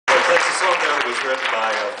the song there was written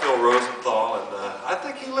by Phil Rosenthal, and I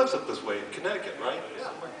think he lives up this way in Connecticut, right? Yeah,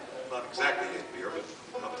 not exactly here,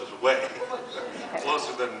 but up this way.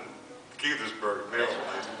 Closer than Gaithersburg, Maryland,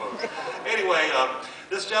 I suppose. Anyway,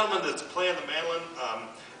 this gentleman that's playing the mandolin,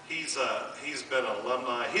 he's been an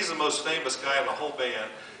alumni. He's the most famous guy in the whole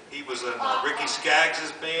band. He was in Ricky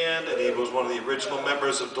Skaggs' band, and he was one of the original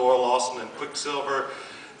members of Doyle Lawson and Quicksilver.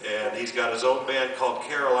 And he's got his own band called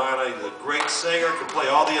Carolina. He's a great singer, can play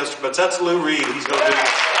all the instruments. That's Lou Reed. He's going to do...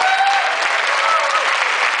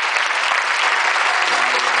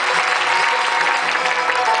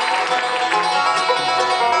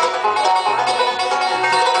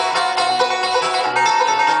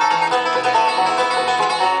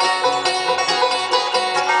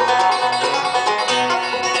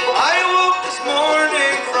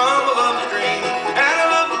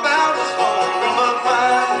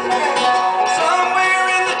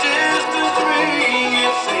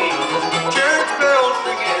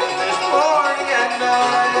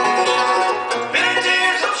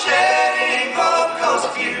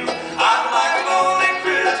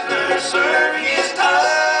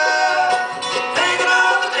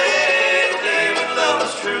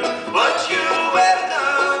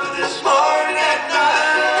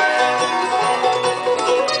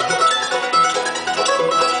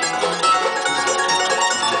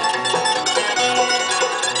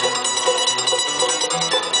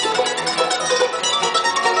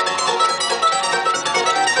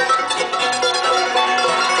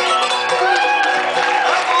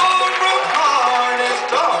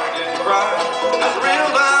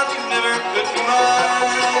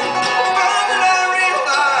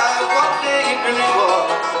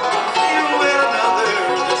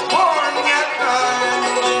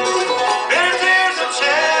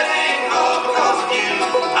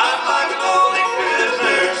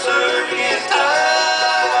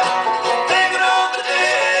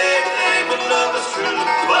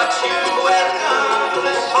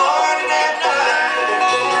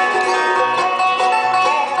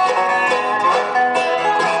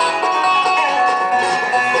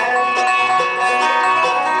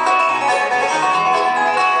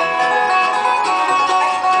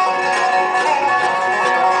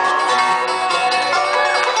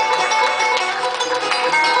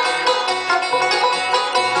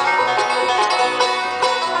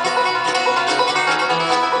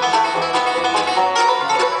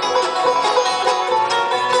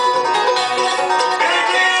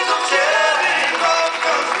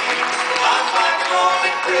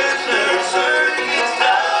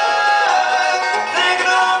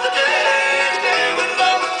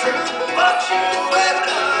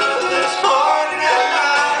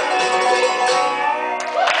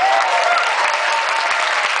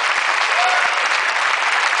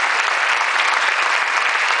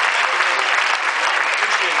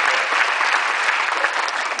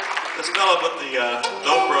 This fellow with the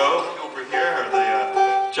dobro over here, or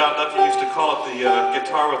the John Duffy used to call it the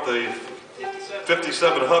guitar with the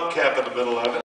 57 hubcap in the middle of it.